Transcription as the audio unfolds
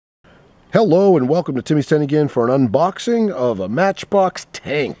Hello and welcome to Timmy's 10 again for an unboxing of a Matchbox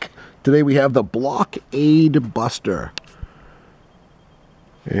tank. Today we have the Blockade Buster.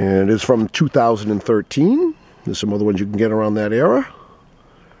 And it's from 2013. There's some other ones you can get around that era.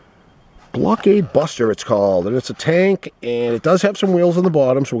 Blockade Buster it's called. And it's a tank and it does have some wheels on the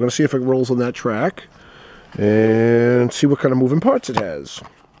bottom, so we're going to see if it rolls on that track. And see what kind of moving parts it has.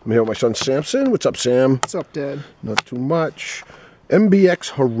 I'm here with my son Samson. What's up, Sam? What's up, Dad? Not too much.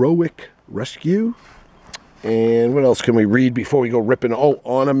 MBX Heroic Rescue. And what else can we read before we go ripping? Oh,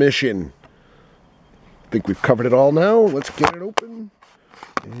 on a mission. I think we've covered it all now. Let's get it open.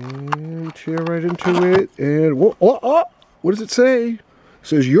 And tear right into it. And what does it say? It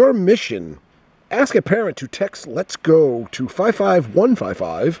says, your mission. Ask a parent to text Let's Go to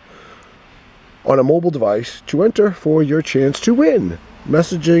 55155 on a mobile device to enter for your chance to win.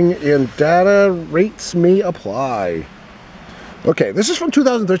 Messaging and data rates may apply. Okay, this is from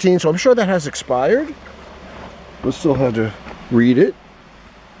 2013, so I'm sure that has expired. We'll still have to read it.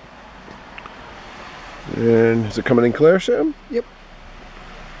 And is it coming in clear, Sam? Yep.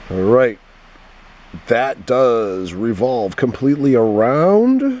 All right. That does revolve completely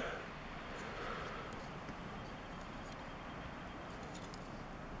around.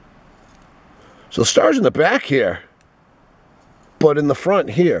 So the star's in the back here, but in the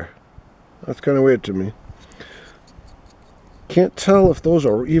front here. That's kind of weird to me. Can't tell if those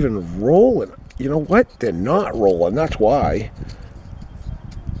are even rolling. You know what? They're not rolling. That's why.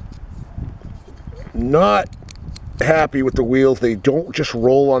 Not happy with the wheels. They don't just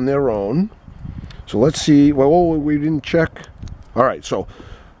roll on their own. So let's see. Well, we didn't check. All right. So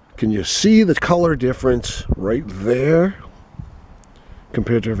can you see the color difference right there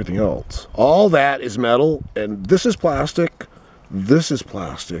compared to everything else? All that is metal, and this is plastic. This is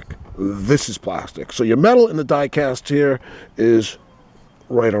plastic. This is plastic. So your metal in the die cast here is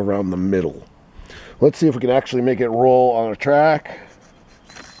right around the middle. Let's see if we can actually make it roll on a track.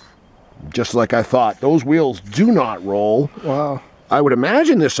 Just like I thought. Those wheels do not roll. Wow. I would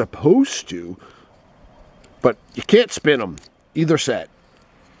imagine they're supposed to, but you can't spin them. Either set.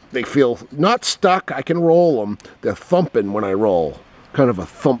 They feel not stuck. I can roll them. They're thumping when I roll. Kind of a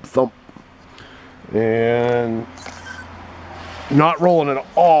thump thump. And not rolling at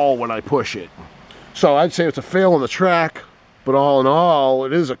all when I push it. So I'd say it's a fail on the track, but all in all,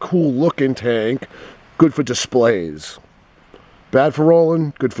 it is a cool looking tank. Good for displays. Bad for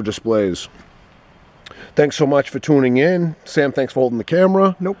rolling, good for displays. Thanks so much for tuning in. Sam, thanks for holding the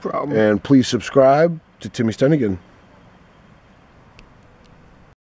camera. No problem. And please subscribe to Timmy's 10 again.